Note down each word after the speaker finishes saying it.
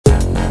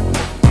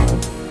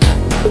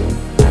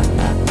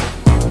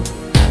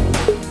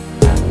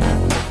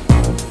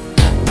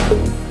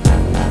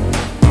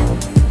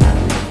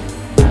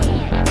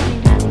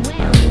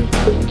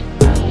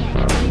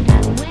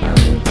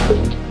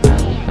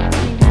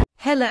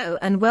Hello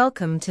and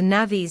welcome to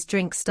Navi's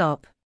Drink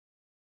Stop.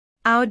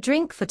 Our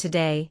drink for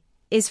today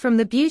is from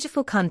the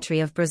beautiful country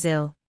of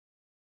Brazil.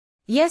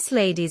 Yes,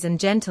 ladies and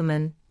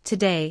gentlemen,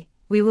 today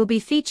we will be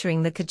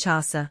featuring the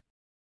cachaça.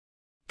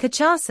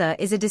 Cachaça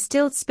is a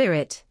distilled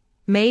spirit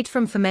made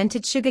from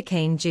fermented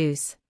sugarcane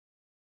juice.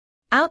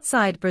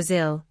 Outside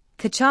Brazil,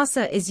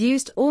 cachaça is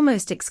used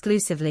almost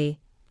exclusively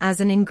as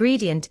an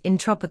ingredient in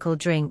tropical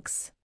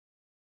drinks.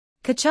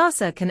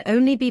 Cachaça can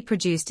only be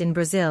produced in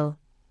Brazil,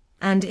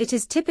 and it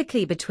is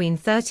typically between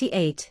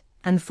 38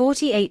 and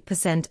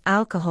 48%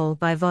 alcohol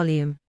by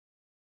volume.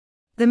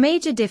 The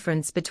major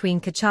difference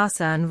between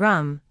cachaça and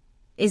rum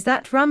is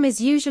that rum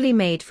is usually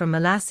made from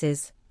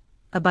molasses,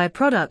 a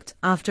byproduct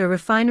after a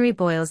refinery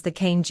boils the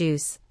cane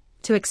juice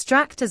to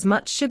extract as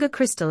much sugar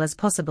crystal as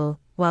possible,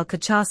 while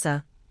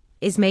cachaça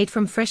is made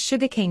from fresh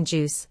sugarcane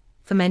juice,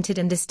 fermented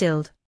and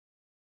distilled.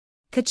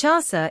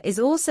 Cachaça is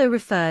also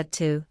referred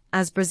to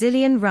as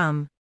Brazilian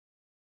rum.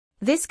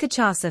 This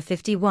Cachaça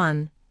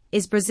 51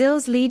 is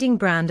Brazil's leading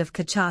brand of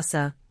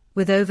cachaça,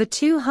 with over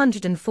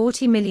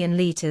 240 million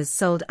liters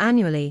sold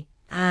annually,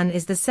 and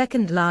is the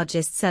second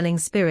largest selling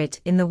spirit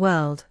in the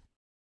world.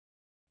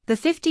 The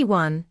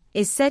 51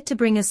 is said to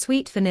bring a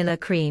sweet vanilla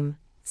cream,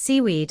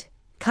 seaweed,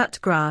 cut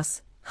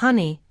grass,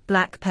 honey,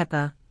 black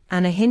pepper,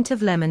 and a hint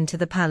of lemon to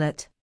the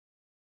palate.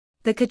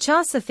 The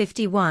Cachaça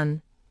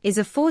 51 is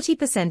a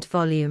 40%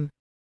 volume,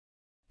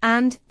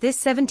 and this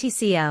 70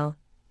 cl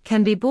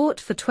can be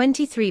bought for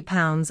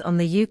 £23 on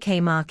the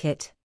UK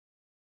market.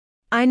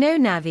 I know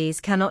Navis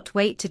cannot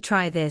wait to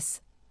try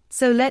this,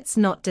 so let's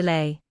not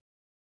delay.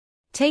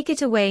 Take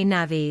it away,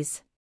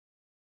 Navis.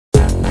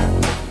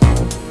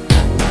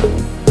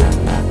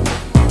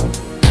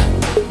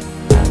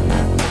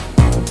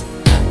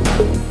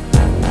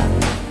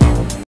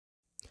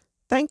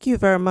 Thank you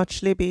very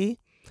much, Libby.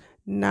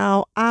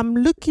 Now, I'm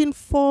looking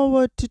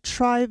forward to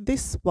try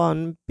this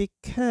one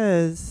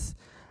because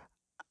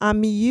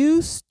I'm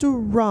used to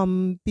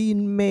rum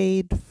being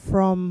made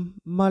from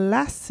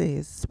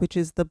molasses, which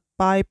is the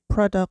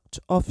byproduct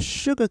of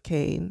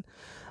sugarcane,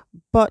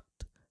 but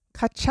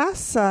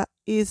cachaça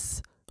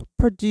is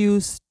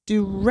produced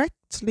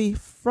directly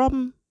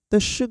from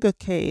the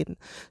sugarcane.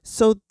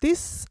 So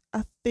this,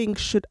 I think,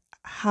 should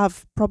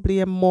have probably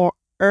a more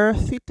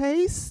earthy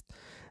taste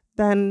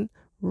than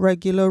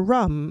regular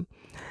rum.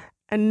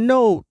 And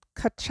note,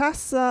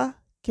 cachaça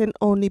can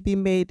only be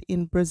made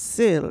in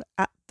Brazil.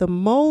 At the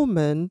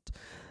moment,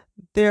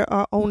 there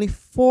are only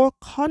 4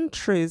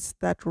 countries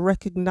that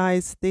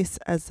recognize this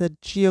as a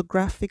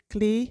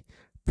geographically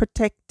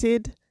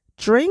protected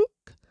drink,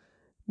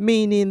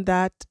 meaning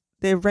that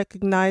they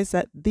recognize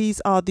that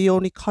these are the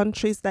only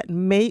countries that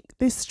make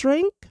this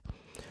drink.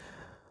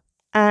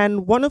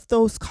 And one of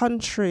those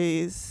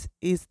countries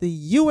is the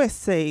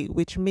USA,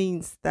 which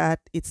means that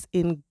it's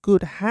in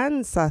good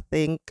hands, I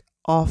think,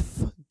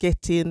 of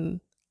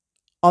getting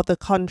other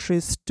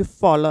countries to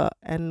follow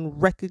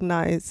and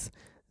recognize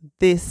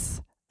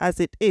this as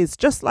it is.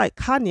 Just like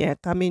cognac.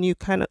 I mean, you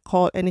cannot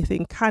call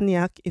anything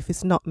cognac if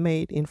it's not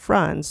made in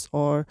France,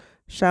 or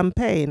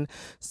champagne.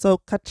 So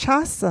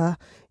cachaça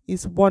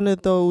is one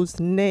of those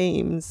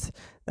names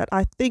that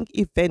I think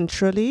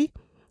eventually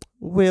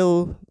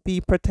will be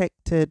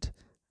protected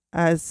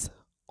as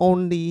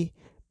only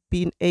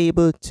being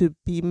able to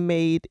be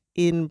made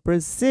in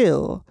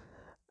Brazil.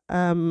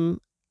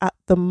 At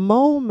the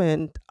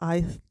moment,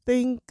 I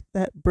think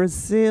that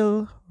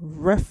Brazil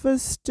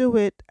refers to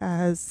it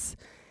as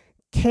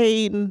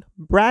cane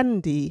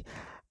brandy,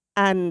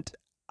 and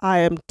I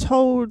am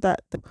told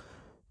that they're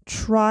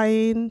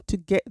trying to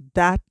get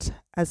that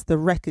as the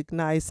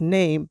recognized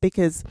name,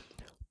 because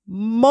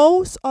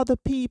most other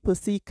people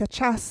see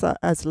cachaça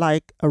as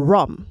like a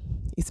rum.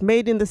 It's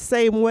made in the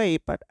same way,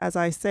 but as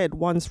I said,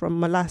 one's from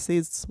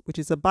molasses, which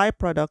is a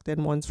byproduct,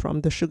 and one's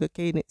from the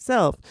sugarcane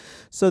itself.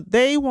 So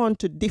they want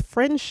to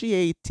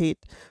differentiate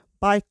it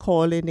by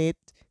calling it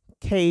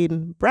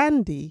cane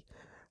brandy.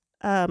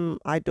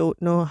 I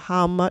don't know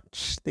how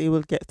much they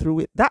will get through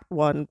with that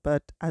one,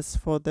 but as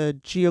for the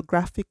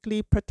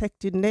geographically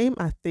protected name,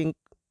 I think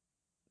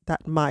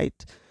that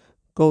might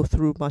go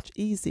through much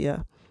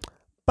easier.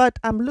 But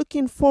I'm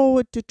looking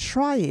forward to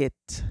try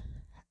it,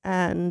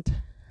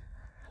 and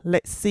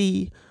let's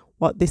see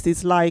what this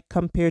is like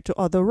compared to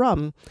other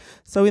rum.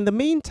 So in the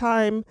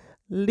meantime,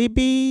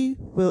 Libby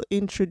will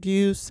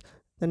introduce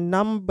the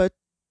number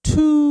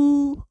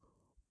 2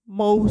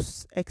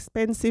 most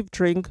expensive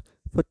drink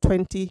for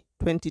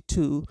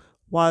 2022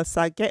 whilst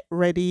I get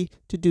ready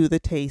to do the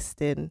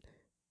tasting.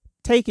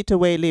 Take it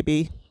away,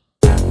 Libby.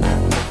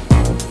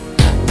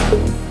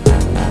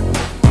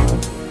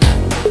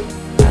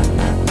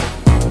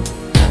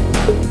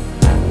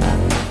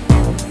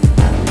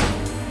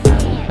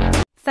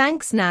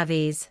 Thanks,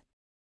 Navis.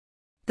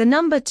 The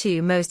number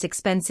 2 most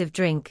expensive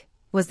drink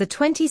was the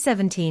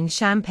 2017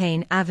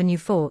 Champagne Avenue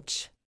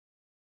Forte.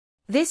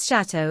 This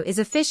chateau is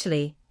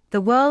officially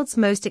the world's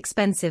most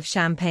expensive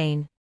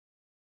champagne.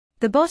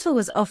 The bottle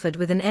was offered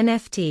with an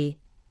NFT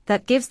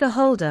that gives the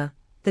holder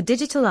the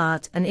digital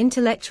art and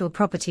intellectual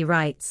property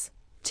rights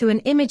to an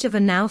image of a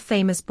now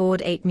famous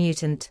Bored Ape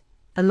mutant,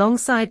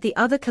 alongside the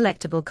other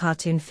collectible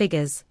cartoon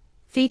figures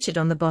featured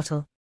on the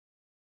bottle.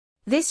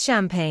 This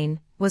champagne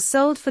was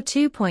sold for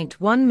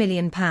 £2.1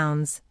 million,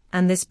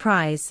 and this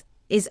prize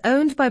is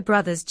owned by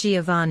brothers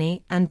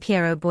Giovanni and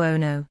Piero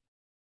Buono.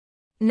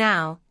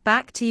 Now,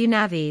 back to you,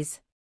 Navies.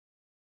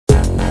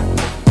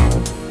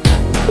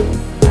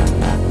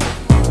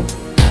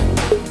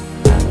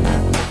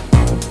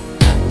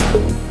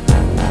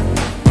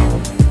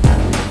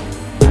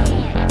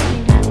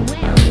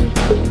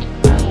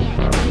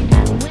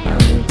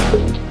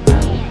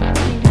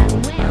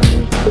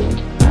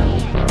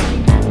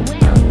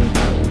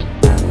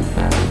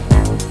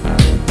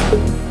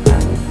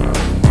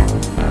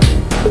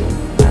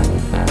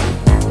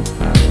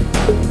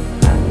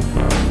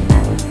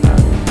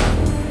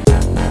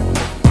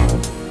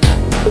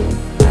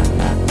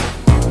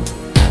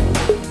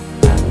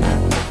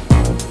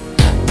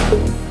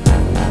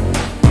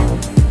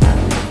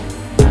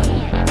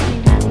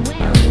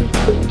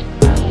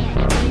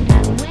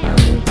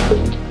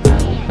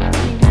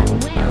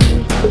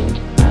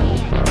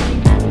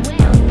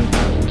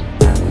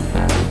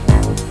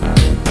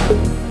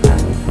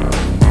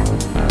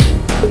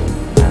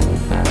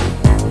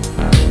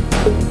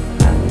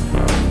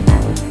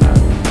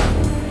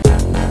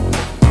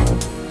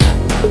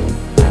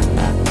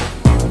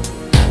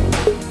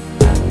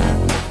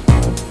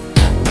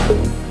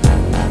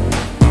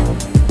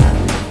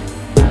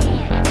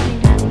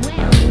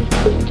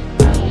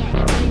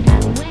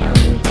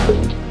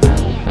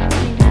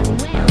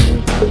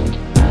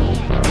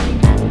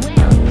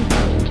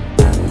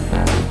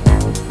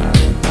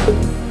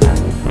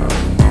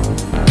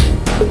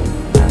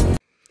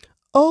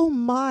 Oh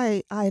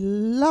my, I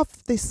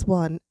love this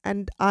one.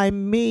 And I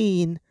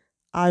mean,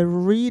 I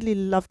really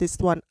love this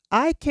one.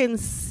 I can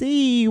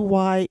see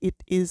why it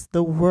is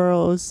the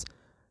world's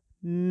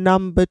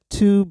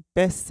 #2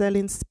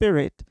 best-selling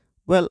spirit.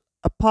 Well,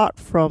 apart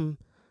from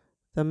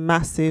the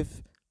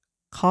massive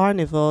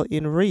carnival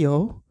in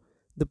Rio,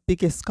 the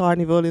biggest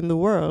carnival in the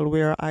world,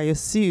 where I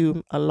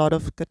assume a lot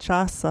of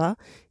cachaça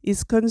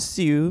is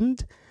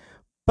consumed.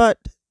 But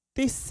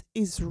this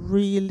is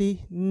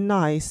really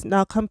nice.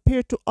 Now,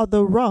 compared to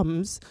other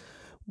rums,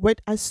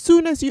 as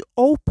soon as you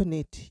open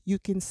it, you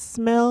can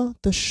smell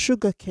the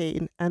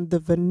sugarcane and the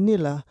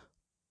vanilla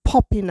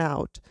popping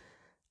out.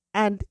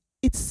 And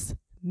it's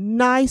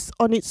nice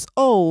on its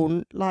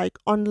own, like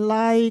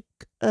unlike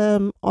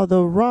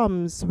other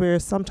rums where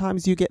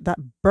sometimes you get that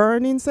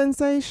burning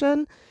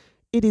sensation.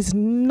 It is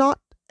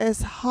not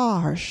as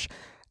harsh.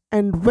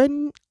 And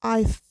when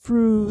I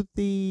threw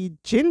the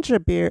ginger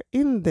beer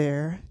in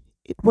there,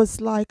 it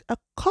was like a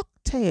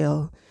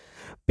cocktail,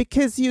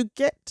 because you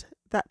get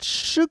that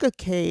sugar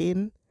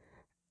cane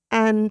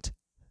and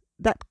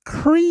that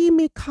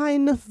creamy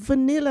kind of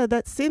vanilla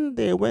that's in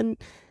there. When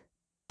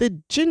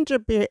the ginger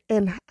beer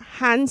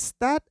enhanced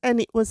that, and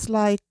it was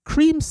like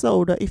cream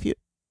soda. If you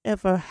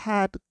ever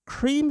had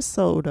cream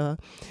soda,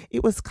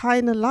 it was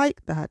kind of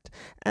like that.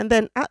 And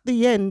then at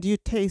the end, you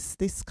taste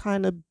this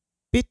kind of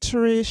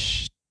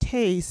bitterish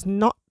taste,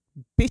 not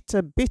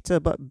bitter,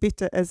 but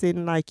bitter as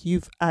in like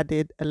you've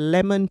added a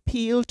lemon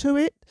peel to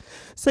it.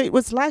 So it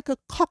was like a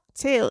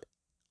cocktail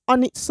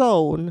on its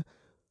own.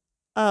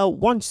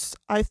 Once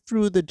I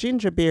threw the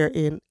ginger beer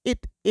in,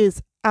 it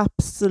is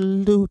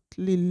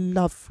absolutely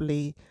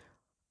lovely.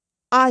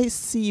 I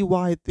see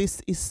why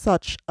this is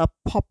such a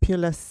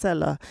popular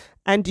seller.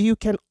 And you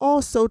can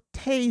also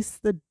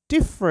taste the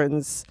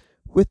difference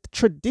with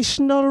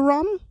traditional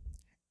rum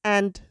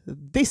and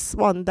this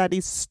one that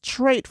is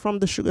straight from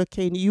the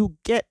sugarcane. You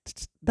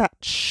get that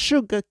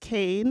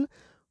sugarcane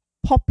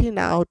popping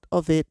out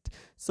of it,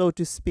 so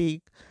to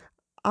speak.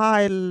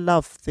 I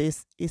love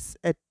this. It's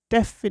a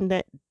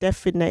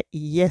definite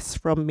yes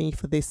from me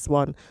for this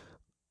one.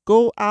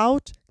 Go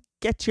out,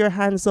 get your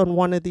hands on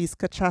one of these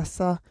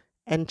cachaça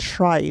and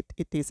try it.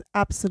 It is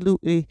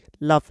absolutely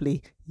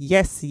lovely.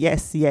 Yes.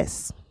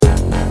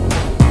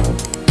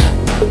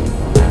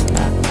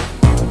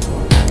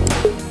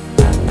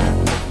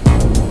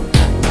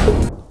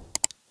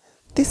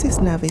 This is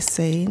Navi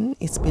saying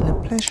it's been a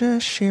pleasure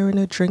sharing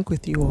a drink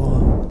with you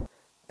all.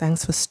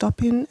 Thanks for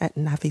stopping at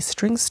Navi's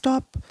Drink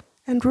Stop,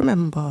 and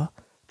remember,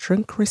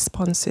 drink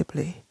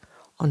responsibly.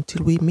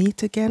 Until we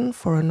meet again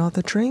for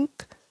another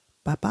drink,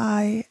 bye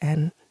bye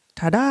and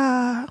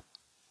ta-da!